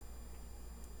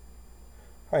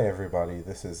Hi, everybody.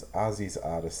 This is Ozzy's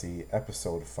Odyssey,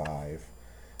 Episode 5.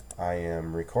 I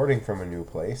am recording from a new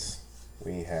place.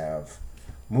 We have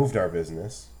moved our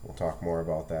business. We'll talk more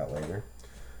about that later.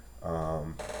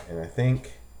 Um, and I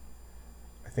think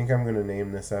I'm going to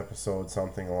name this episode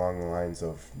something along the lines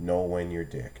of Know When You're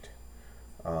Dicked.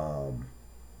 Um,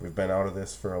 we've been out of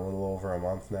this for a little over a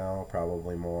month now,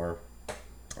 probably more.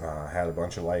 Had a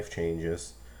bunch of life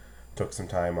changes. Took some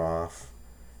time off,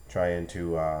 trying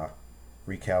to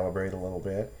recalibrate a little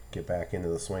bit, get back into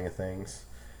the swing of things,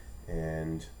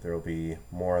 and there will be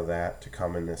more of that to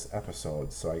come in this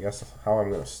episode. So I guess how I'm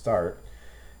going to start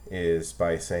is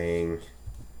by saying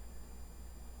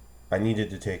I needed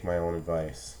to take my own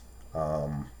advice.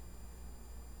 Um,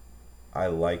 I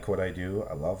like what I do,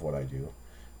 I love what I do,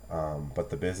 but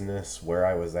the business, where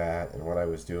I was at, and what I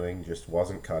was doing just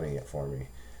wasn't cutting it for me.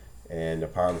 And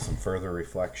upon some further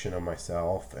reflection of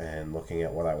myself and looking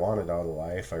at what I wanted out of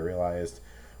life, I realized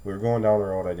we were going down a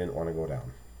road I didn't want to go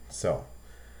down. So,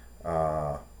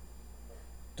 uh,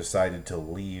 decided to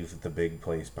leave the big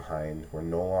place behind. We're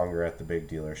no longer at the big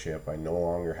dealership. I no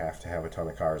longer have to have a ton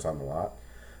of cars on the lot.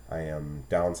 I am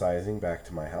downsizing back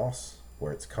to my house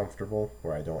where it's comfortable,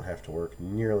 where I don't have to work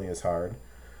nearly as hard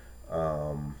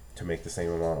to make the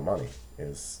same amount of money.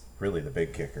 Is really the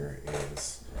big kicker.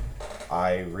 Is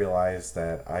I realized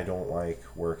that I don't like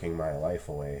working my life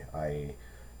away.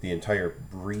 The entire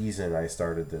reason I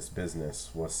started this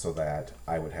business was so that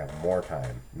I would have more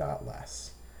time, not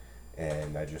less.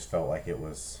 And I just felt like it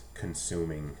was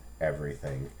consuming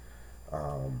everything.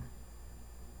 Um,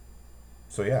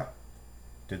 so yeah,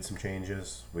 did some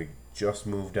changes. We just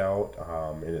moved out.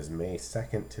 It is May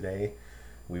 2nd today.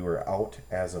 We were out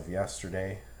as of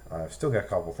yesterday. I've still got a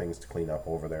couple things to clean up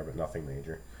over there, but nothing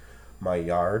major. My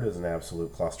yard is an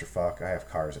absolute clusterfuck. I have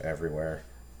cars everywhere.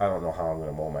 I don't know how I'm going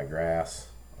to mow my grass.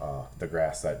 The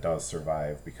grass that does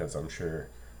survive, because I'm sure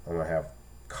I'm going to have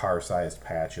car-sized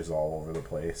patches all over the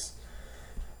place.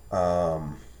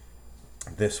 Um,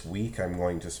 this week I'm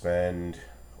going to spend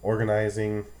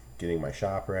organizing, getting my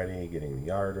shop ready, getting the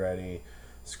yard ready,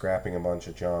 scrapping a bunch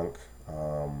of junk.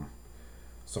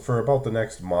 So for about the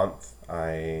next month,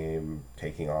 I'm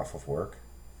taking off of work,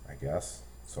 I guess,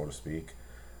 so to speak.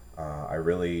 I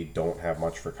really don't have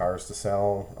much for cars to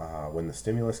sell. When the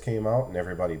stimulus came out and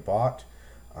everybody bought,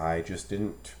 I just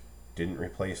didn't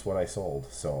replace what I sold.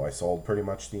 So I sold pretty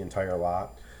much the entire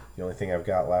lot. The only thing I've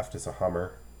got left is a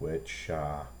Hummer, which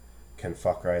can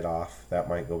fuck right off. That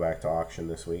might go back to auction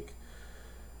this week.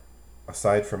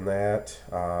 Aside from that,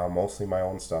 mostly my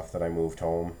own stuff that I moved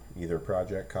home, either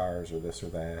project cars or this or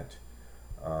that.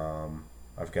 Um,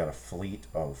 I've got a fleet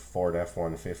of Ford F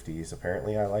 150s.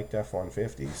 Apparently, I liked F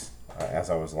 150s. As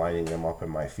I was lining them up in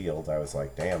my field, I was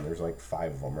like, damn, there's like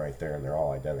five of them right there, and they're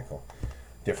all identical.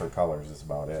 Different colors is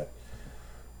about it.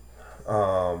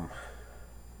 Um,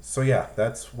 so, yeah,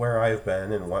 that's where I've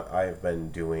been and what I've been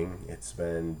doing. It's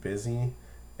been busy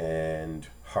and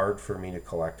hard for me to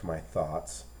collect my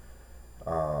thoughts.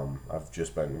 I've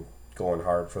just been going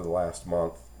hard for the last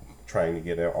month trying to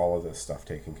get all of this stuff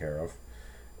taken care of.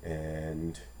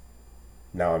 And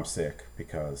now I'm sick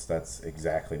because that's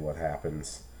exactly what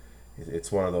happens.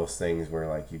 It's one of those things where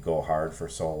like you go hard for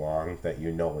so long that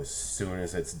you know as soon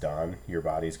as it's done, your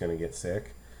body's gonna get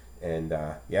sick, and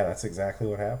yeah, that's exactly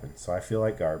what happened. So I feel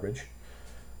like garbage.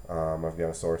 I've got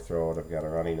a sore throat. I've got a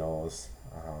runny nose.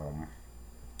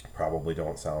 Probably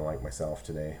don't sound like myself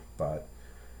today, but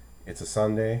it's a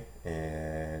Sunday,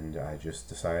 and I just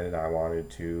decided I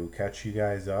wanted to catch you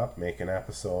guys up, make an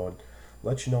episode,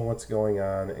 let you know what's going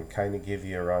on, and kind of give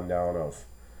you a rundown of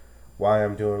why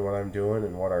I'm doing what I'm doing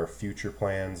and what our future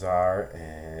plans are,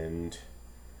 and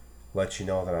let you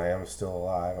know that I am still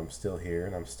alive, I'm still here,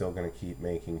 and I'm still going to keep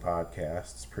making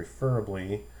podcasts.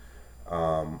 Preferably,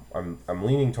 I'm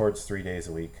leaning towards 3 days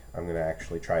a week. I'm going to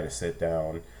actually try to sit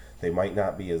down. They might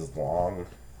not be as long,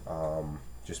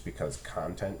 just because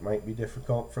content might be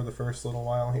difficult for the first little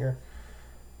while here.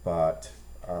 But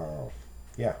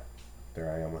yeah,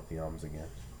 there I am with the ums again.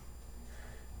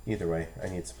 Either way, I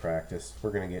need some practice. We're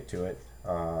going to get to it.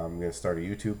 I'm going to start a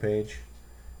YouTube page.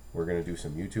 We're going to do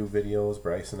some YouTube videos,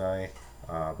 Bryce and I.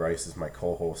 Bryce is my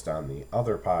co host on the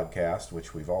other podcast,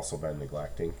 which we've also been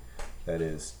neglecting. That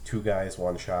is Two Guys,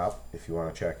 One Shop, if you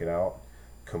want to check it out.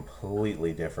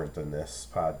 Completely different than this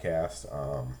podcast.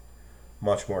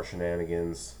 Much more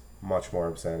shenanigans, much more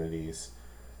obscenities,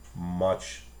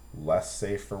 much less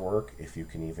safe for work, if you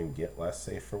can even get less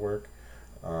safe for work.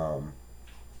 Um,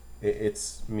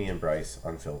 it's me and Bryce,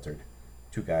 unfiltered.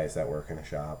 Two guys that work in a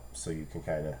shop, so you can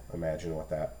kind of imagine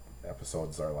what that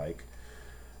episodes are like.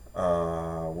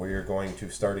 We're going to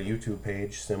start a YouTube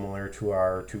page similar to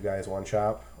our Two Guys One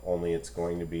Shop, only it's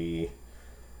going to be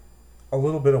a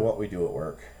little bit of what we do at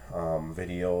work.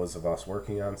 Videos of us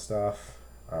working on stuff.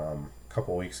 A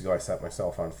couple weeks ago, I set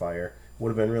myself on fire. Would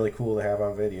have been really cool to have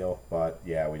on video, but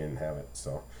yeah, we didn't have it.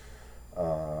 So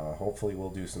hopefully, we'll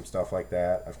do some stuff like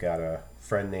that. I've got a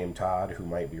friend named Todd who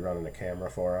might be running a camera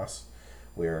for us.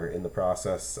 We're in the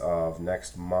process of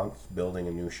next month building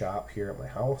a new shop here at my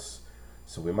house.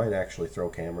 So we might actually throw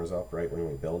cameras up right when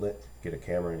we build it, get a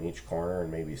camera in each corner,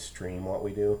 and maybe stream what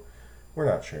we do. We're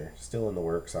not sure. Still in the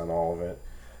works on all of it.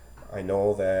 I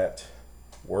know that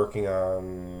working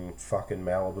on fucking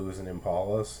Malibus and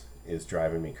Impalas is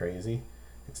driving me crazy.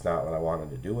 It's not what I wanted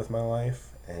to do with my life,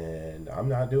 and I'm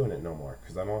not doing it no more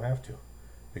because I don't have to.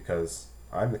 Because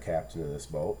I'm the captain of this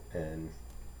boat, and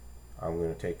I'm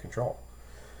going to take control.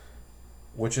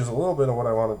 Which is a little bit of what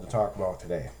I wanted to talk about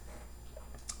today.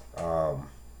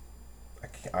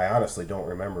 I honestly don't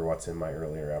remember what's in my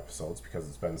earlier episodes because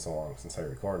it's been so long since I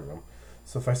recorded them.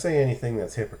 So if I say anything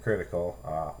that's hypocritical,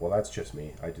 well, that's just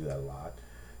me. I do that a lot.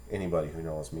 Anybody who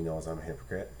knows me knows I'm a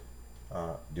hypocrite.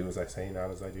 Do as I say, not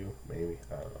as I do. Maybe.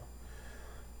 I don't know.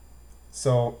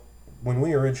 So when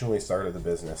we originally started the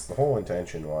business, the whole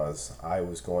intention was I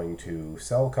was going to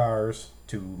sell cars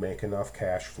to make enough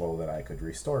cash flow that I could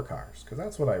restore cars. Because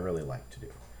that's what I really like to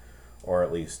do. Or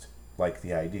at least like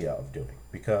the idea of doing.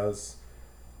 Because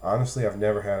honestly, I've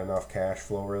never had enough cash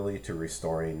flow really to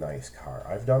restore a nice car.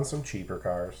 I've done some cheaper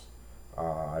cars.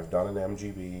 I've done an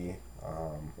MGB.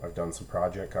 I've done some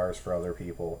project cars for other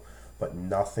people, but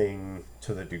nothing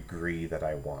to the degree that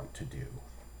I want to do.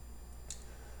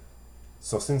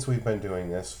 So since we've been doing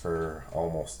this for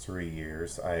almost 3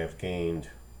 years, I have gained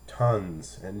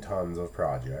tons and tons of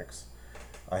projects.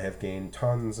 I have gained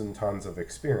tons and tons of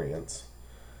experience.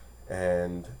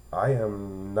 And I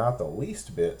am not the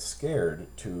least bit scared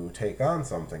to take on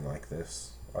something like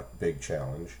this, a big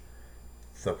challenge.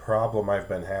 The problem I've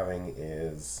been having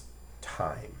is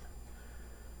time.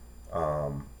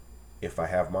 If I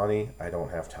have money, I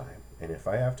don't have time. And if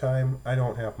I have time, I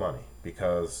don't have money.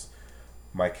 Because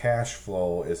my cash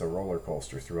flow is a roller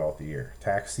coaster throughout the year.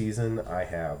 Tax season, I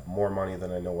have more money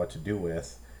than I know what to do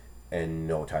with and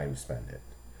no time to spend it.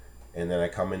 And then I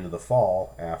come into the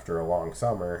fall after a long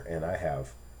summer and I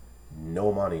have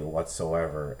no money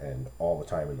whatsoever and all the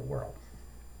time in the world.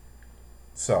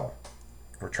 So,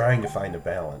 we're trying to find a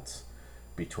balance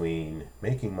between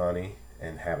making money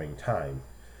and having time.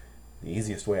 The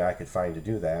easiest way I could find to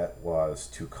do that was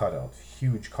to cut a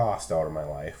huge cost out of my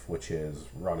life, which is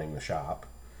running the shop.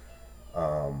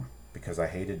 Because I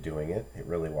hated doing it. It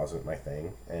really wasn't my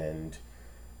thing. And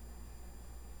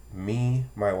me,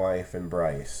 my wife, and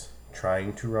Bryce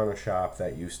trying to run a shop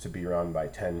that used to be run by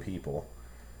 10 people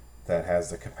that has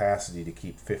the capacity to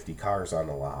keep 50 cars on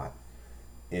the lot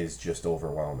is just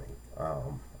overwhelming.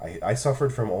 I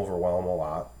suffered from overwhelm a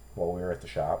lot while we were at the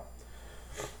shop.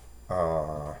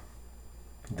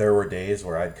 There were days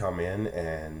where I'd come in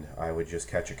and I would just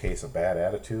catch a case of bad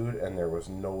attitude and there was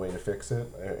no way to fix it.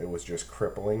 It was just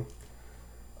crippling.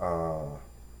 So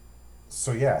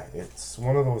yeah, it's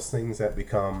one of those things that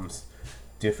becomes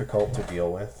difficult to deal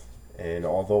with. And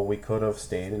although we could have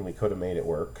stayed and we could have made it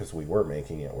work because we were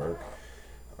making it work,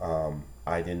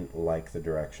 I didn't like the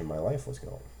direction my life was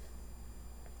going.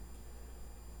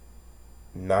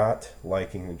 Not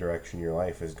liking the direction your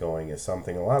life is going is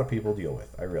something a lot of people deal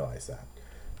with. I realize that.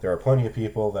 There are plenty of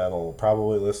people that'll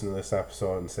probably listen to this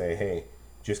episode and say, hey,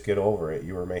 just get over it.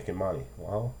 You were making money.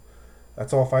 Well,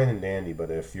 that's all fine and dandy, but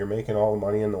if you're making all the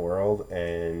money in the world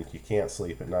and you can't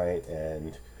sleep at night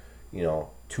and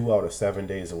 2 out of 7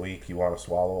 days a week you want to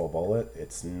swallow a bullet,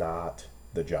 it's not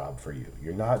the job for you.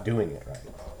 You're not doing it right.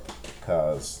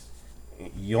 Because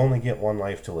you only get one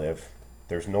life to live.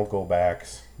 There's no go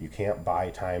backs. You can't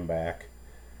buy time back.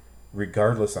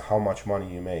 Regardless of how much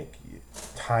money you make,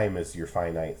 time is your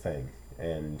finite thing.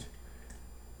 And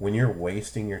when you're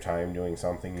wasting your time doing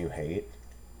something you hate,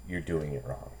 you're doing it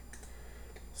wrong.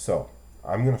 So,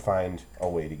 I'm going to find a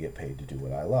way to get paid to do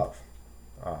what I love.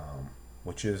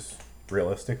 Which is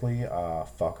realistically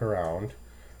fuck around,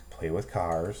 play with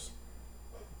cars,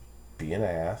 be an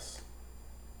ass.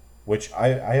 Which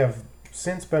I have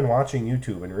since been watching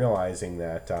YouTube and realizing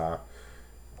that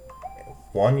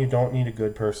one, you don't need a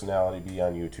good personality to be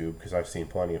on YouTube because I've seen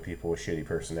plenty of people with shitty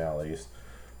personalities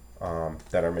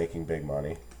that are making big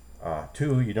money.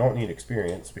 Two, you don't need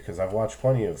experience because I've watched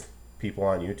plenty of people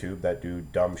on YouTube that do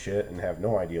dumb shit and have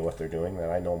no idea what they're doing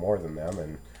that I know more than them,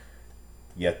 and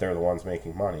yet they're the ones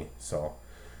making money. So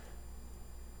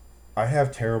I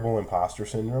have terrible imposter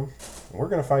syndrome. And we're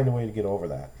going to find a way to get over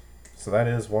that. So that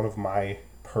is one of my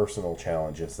personal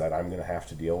challenges that I'm going to have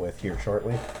to deal with here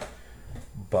shortly.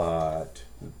 But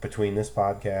between this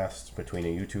podcast, between a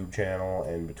YouTube channel,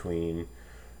 and between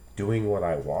doing what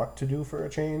I want to do for a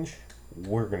change,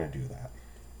 we're going to do that.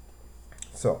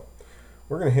 So,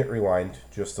 we're going to hit rewind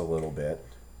just a little bit.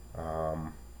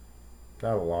 Not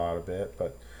a lot of it,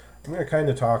 but I'm going to kind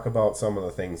of talk about some of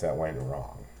the things that went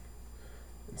wrong.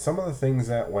 Some of the things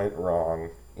that went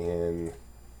wrong in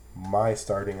my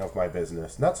starting of my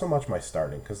business, not so much my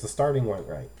starting, because the starting went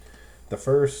right. The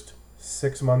first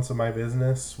 6 months of my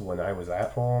business, when I was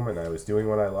at home and I was doing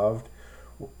what I loved,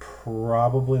 were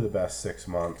probably the best 6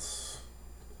 months.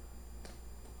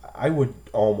 I would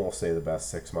almost say the best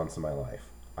 6 months of my life.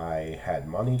 I had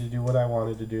money to do what I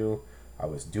wanted to do. I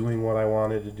was doing what I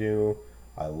wanted to do.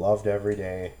 I loved every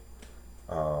day.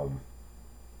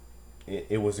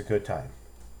 It was a good time.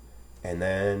 And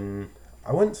then,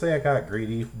 I wouldn't say I got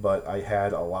greedy, but I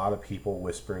had a lot of people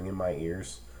whispering in my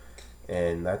ears.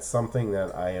 And that's something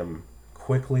that I am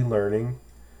quickly learning.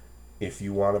 If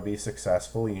you want to be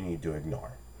successful, you need to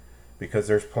ignore. Because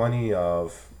there's plenty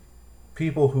of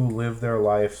people who live their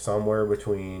life somewhere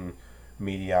between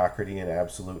mediocrity and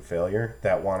absolute failure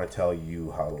that want to tell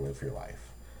you how to live your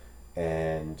life.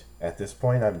 And at this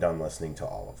point, I'm done listening to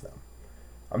all of them.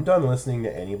 I'm done listening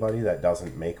to anybody that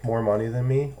doesn't make more money than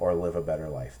me or live a better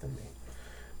life than me.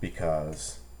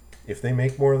 Because if they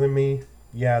make more than me,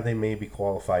 yeah, they may be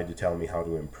qualified to tell me how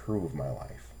to improve my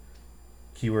life.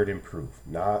 Keyword improve,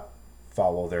 not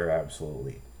follow their absolute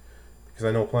lead. Because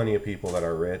I know plenty of people that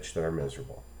are rich that are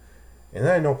miserable. And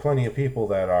then I know plenty of people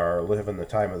that are living the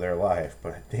time of their life,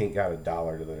 but they ain't got a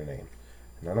dollar to their name.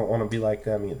 And I don't want to be like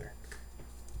them either.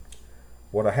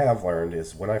 What I have learned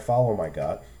is when I follow my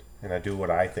gut and I do what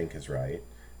I think is right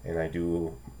and I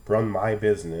do run my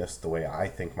business the way I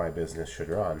think my business should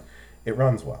run, it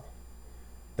runs well.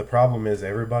 The problem is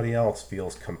everybody else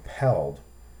feels compelled.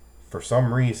 For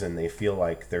some reason, they feel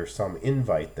like there's some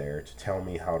invite there to tell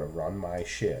me how to run my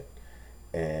shit,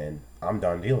 and I'm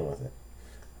done dealing with it.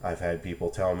 I've had people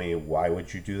tell me, why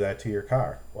would you do that to your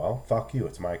car? Well, fuck you,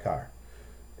 it's my car.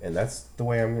 And that's the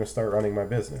way I'm going to start running my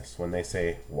business. When they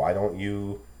say, why don't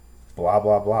you blah,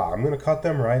 blah, blah, I'm going to cut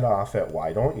them right off at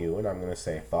why don't you, and I'm going to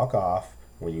say, fuck off.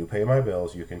 When you pay my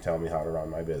bills, you can tell me how to run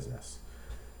my business.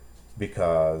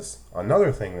 Because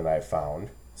another thing that I've found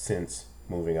since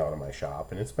moving out of my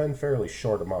shop, and it's been a fairly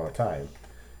short amount of time,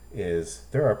 is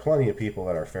there are plenty of people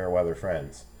that are fair weather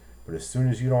friends. But as soon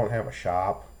as you don't have a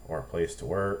shop or a place to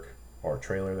work or a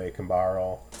trailer they can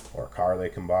borrow or a car they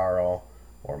can borrow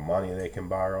or money they can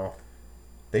borrow,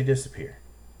 they disappear.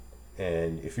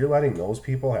 And if you're letting those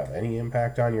people have any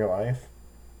impact on your life,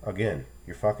 again,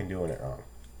 you're fucking doing it wrong.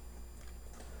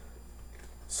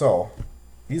 So,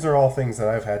 these are all things that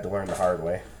I've had to learn the hard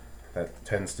way. That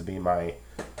tends to be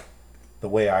the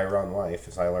way I run life,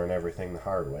 is I learn everything the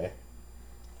hard way.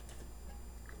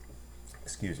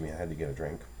 Excuse me, I had to get a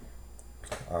drink.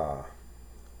 And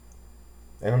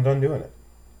I'm done doing it.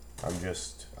 I'm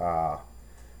just, I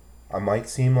might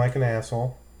seem like an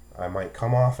asshole. I might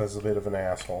come off as a bit of an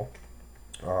asshole.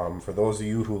 For those of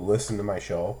you who listen to my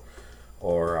show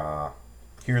or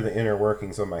hear the inner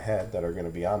workings of my head that are going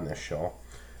to be on this show,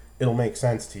 it'll make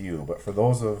sense to you. But for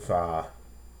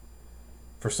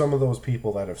some of those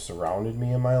people that have surrounded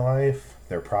me in my life,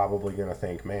 they're probably going to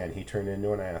think, man, he turned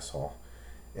into an asshole.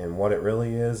 And what it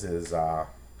really is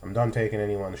I'm done taking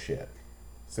anyone's shit.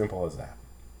 Simple as that.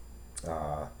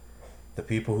 The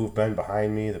people who've been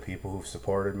behind me, the people who've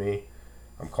supported me,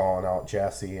 I'm calling out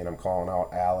Jesse and I'm calling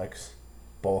out Alex,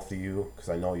 both of you, because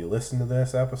I know you listen to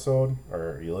this episode,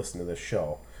 or you listen to this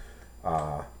show.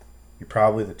 You're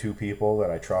probably the two people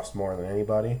that I trust more than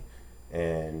anybody,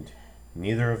 and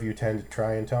neither of you tend to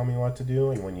try and tell me what to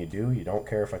do, and when you do, you don't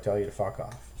care if I tell you to fuck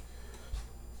off.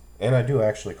 And I do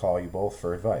actually call you both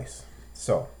for advice.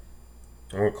 So,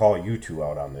 I'm going to call you two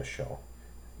out on this show,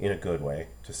 in a good way,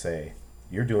 to say,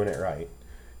 you're doing it right.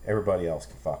 Everybody else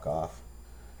can fuck off.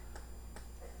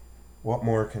 What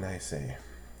more can I say?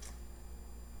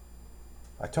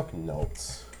 I took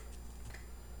notes.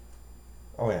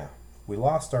 Oh yeah, we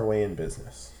lost our way in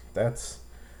business.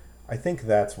 I think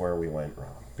that's where we went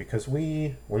wrong. Because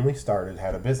when we started,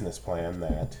 had a business plan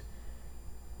that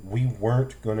we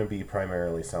weren't going to be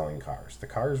primarily selling cars. The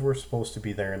cars were supposed to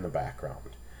be there in the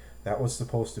background. That was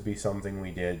supposed to be something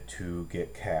we did to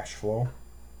get cash flow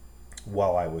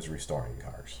while I was restoring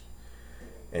cars.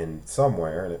 And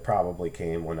somewhere, and it probably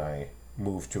came when I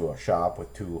moved to a shop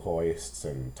with 2 hoists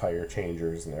and tire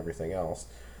changers and everything else.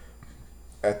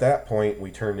 At that point,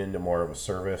 we turned into more of a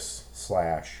service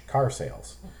 / car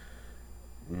sales.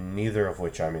 Neither of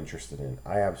which I'm interested in.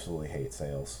 I absolutely hate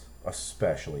sales.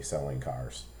 especially selling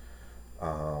cars.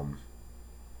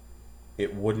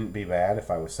 It wouldn't be bad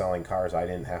if I was selling cars I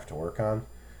didn't have to work on,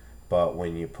 but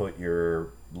when you put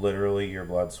literally your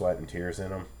blood, sweat, and tears in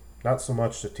them, not so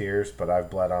much the tears, but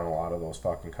I've bled on a lot of those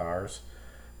fucking cars,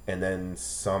 and then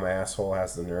some asshole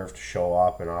has the nerve to show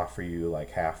up and offer you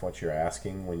like half what you're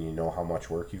asking when you know how much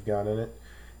work you've got in it,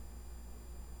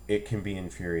 it can be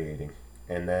infuriating.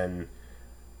 And then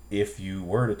if you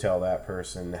were to tell that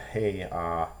person, hey,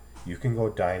 you can go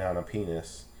dine on a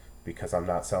penis because I'm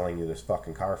not selling you this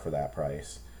fucking car for that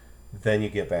price, then you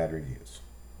get bad reviews.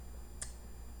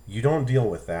 You don't deal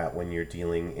with that when you're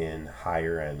dealing in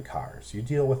higher end cars. You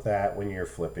deal with that when you're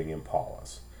flipping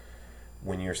Impalas.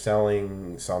 When you're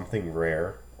selling something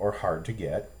rare or hard to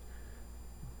get,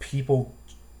 people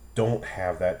don't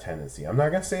have that tendency. I'm not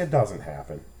going to say it doesn't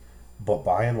happen, but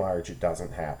by and large, it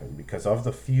doesn't happen because of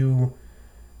the few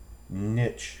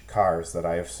niche cars that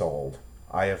I have sold.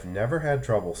 I have never had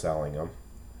trouble selling them.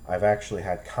 I've actually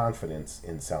had confidence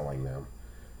in selling them.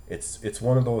 It's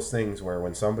one of those things where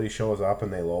when somebody shows up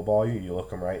and they lowball you, you look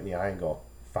them right in the eye and go,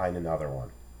 find another one.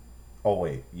 Oh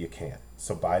wait, you can't.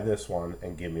 So buy this one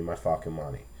and give me my fucking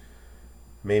money.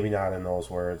 Maybe not in those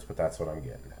words, but that's what I'm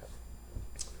getting at.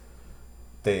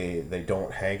 They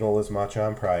don't haggle as much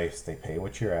on price. They pay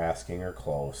what you're asking or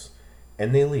close,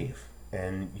 and they leave.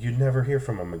 And you'd never hear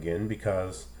from them again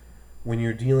because when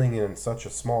you're dealing in such a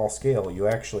small scale, you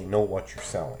actually know what you're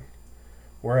selling.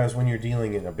 Whereas when you're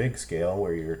dealing in a big scale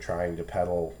where you're trying to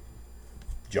peddle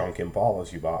junk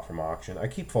Impalas you bought from auction, I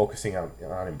keep focusing on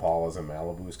Impalas and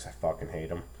Malibus because I fucking hate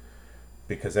them.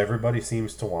 Because everybody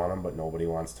seems to want them, but nobody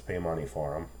wants to pay money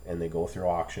for them. And they go through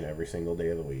auction every single day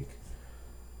of the week.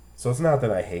 So it's not that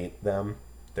I hate them.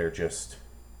 They're just,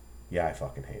 yeah, I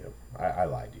fucking hate them. I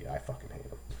lied to you. I fucking hate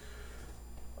them.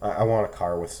 I want a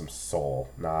car with some soul,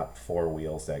 not four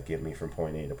wheels that get me from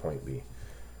point A to point B.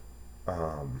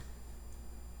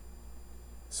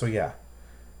 So yeah,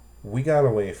 we got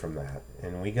away from that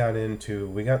and we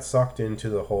got sucked into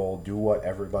the whole do what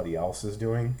everybody else is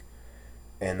doing,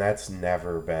 and that's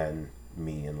never been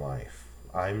me in life.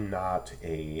 I'm not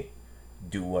a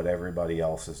do what everybody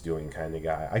else is doing kind of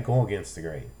guy. I go against the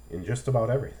grain in just about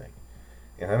everything.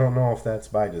 And I don't know if that's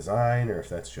by design or if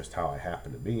that's just how I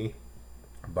happen to be,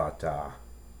 but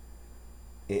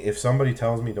if somebody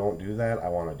tells me don't do that, I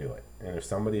want to do it. And if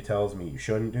somebody tells me you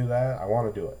shouldn't do that, I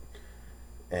want to do it.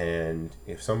 And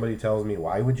if somebody tells me,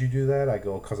 why would you do that? I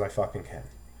go, because I fucking can.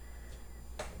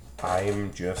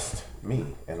 I'm just me,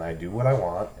 and I do what I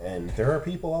want. And there are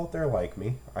people out there like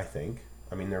me, I think.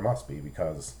 I mean, there must be,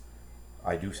 because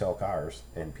I do sell cars,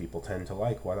 and people tend to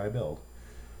like what I build.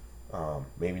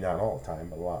 Maybe not all the time,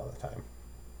 but a lot of the time.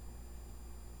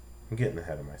 I'm getting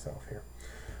ahead of myself here.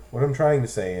 What I'm trying to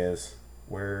say is,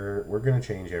 we're going to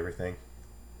change everything.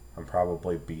 I'm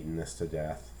probably beating this to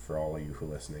death for all of you who are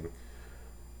listening.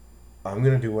 I'm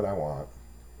going to do what I want,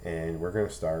 and we're going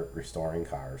to start restoring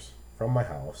cars from my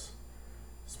house,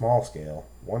 small scale,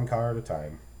 one car at a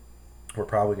time. We're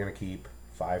probably going to keep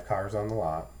 5 cars on the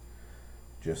lot.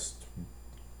 Just,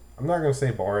 I'm not going to say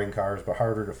boring cars, but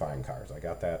harder to find cars. I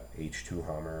got that H2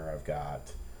 Hummer. I've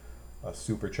got a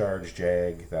supercharged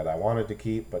Jag that I wanted to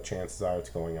keep, but chances are it's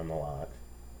going on the lot.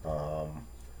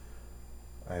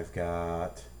 I've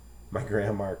got my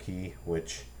Grand Marquis,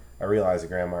 which I realize a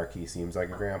Grand Marquis seems like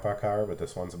a grandpa car, but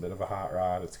this one's a bit of a hot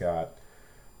rod. It's got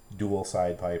dual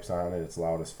side pipes on it. It's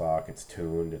loud as fuck. It's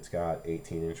tuned. It's got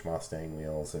 18-inch Mustang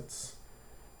wheels. It's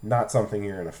not something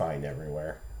you're going to find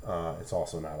everywhere. It's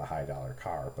also not a high dollar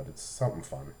car, but it's something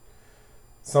fun.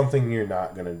 Something you're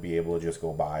not going to be able to just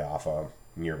go buy off a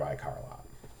nearby car lot.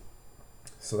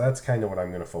 So that's kind of what I'm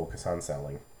going to focus on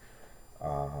selling.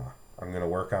 I'm going to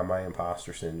work on my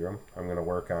imposter syndrome. I'm going to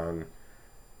work on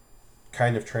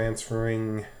kind of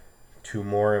transferring to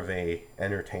more of a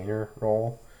entertainer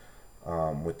role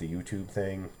with the YouTube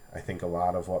thing. I think a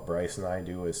lot of what Bryce and I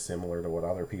do is similar to what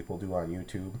other people do on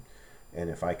YouTube. And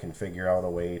if I can figure out a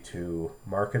way to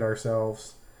market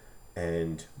ourselves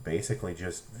and basically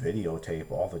just videotape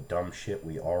all the dumb shit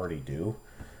we already do,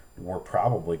 we're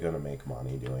probably going to make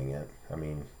money doing it. I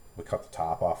mean, we cut the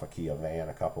top off a Kia van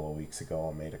a couple of weeks ago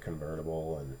and made a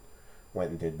convertible and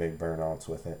went and did big burnouts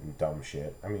with it and dumb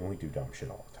shit. I mean, we do dumb shit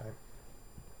all the time.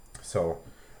 So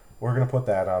we're going to put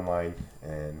that online,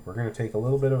 and we're going to take a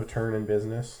little bit of a turn in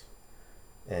business.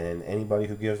 And anybody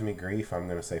who gives me grief, I'm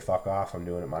going to say, fuck off. I'm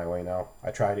doing it my way now.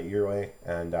 I tried it your way,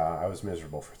 and I was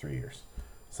miserable for 3 years.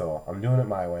 So I'm doing it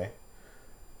my way.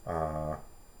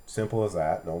 Simple as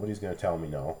that. Nobody's going to tell me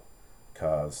no,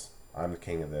 because I'm the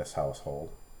king of this household.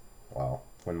 Well,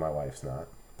 when my wife's not.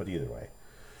 But either way,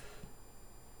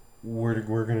 we're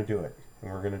going to do it.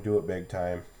 and we're going to do it big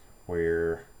time.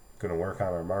 We're going to work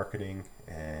on our marketing,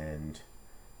 and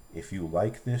if you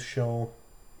like this show,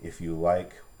 if you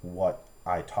like what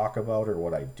I talk about or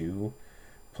what I do,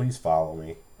 please follow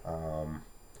me.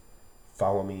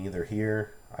 Follow me either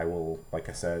here. I will, like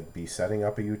I said, be setting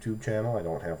up a YouTube channel. I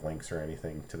don't have links or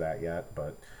anything to that yet,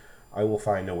 but I will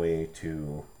find a way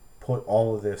to put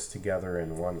all of this together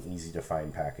in one easy to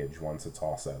find package once it's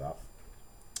all set up.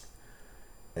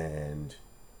 And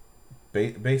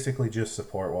basically just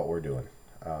support what we're doing.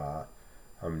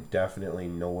 I'm definitely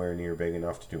nowhere near big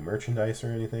enough to do merchandise or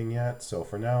anything yet. So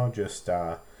for now, just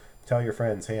tell your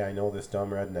friends, hey, I know this dumb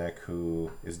redneck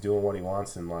who is doing what he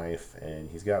wants in life,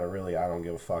 and he's got a really I don't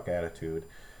give a fuck attitude,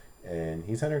 and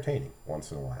he's entertaining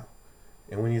once in a while.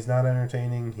 And when he's not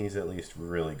entertaining, he's at least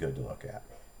really good to look at.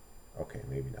 Okay,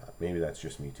 maybe not. Maybe that's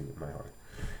just me tooting my horn.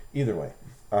 Either way,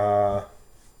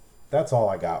 that's all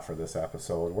I got for this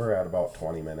episode. We're at about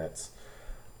 20 minutes.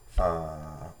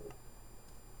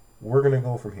 We're going to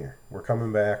go from here. We're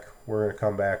coming back. We're going to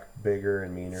come back bigger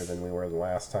and meaner than we were the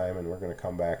last time, and we're going to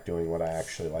come back doing what I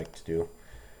actually like to do.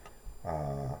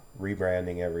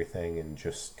 Rebranding everything and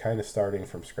just kind of starting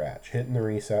from scratch. Hitting the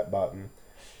reset button,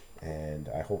 and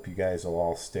I hope you guys will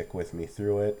all stick with me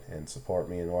through it and support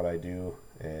me in what I do.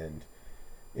 And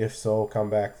if so, come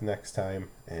back the next time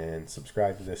and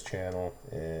subscribe to this channel.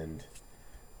 And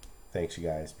thanks, you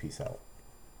guys. Peace out.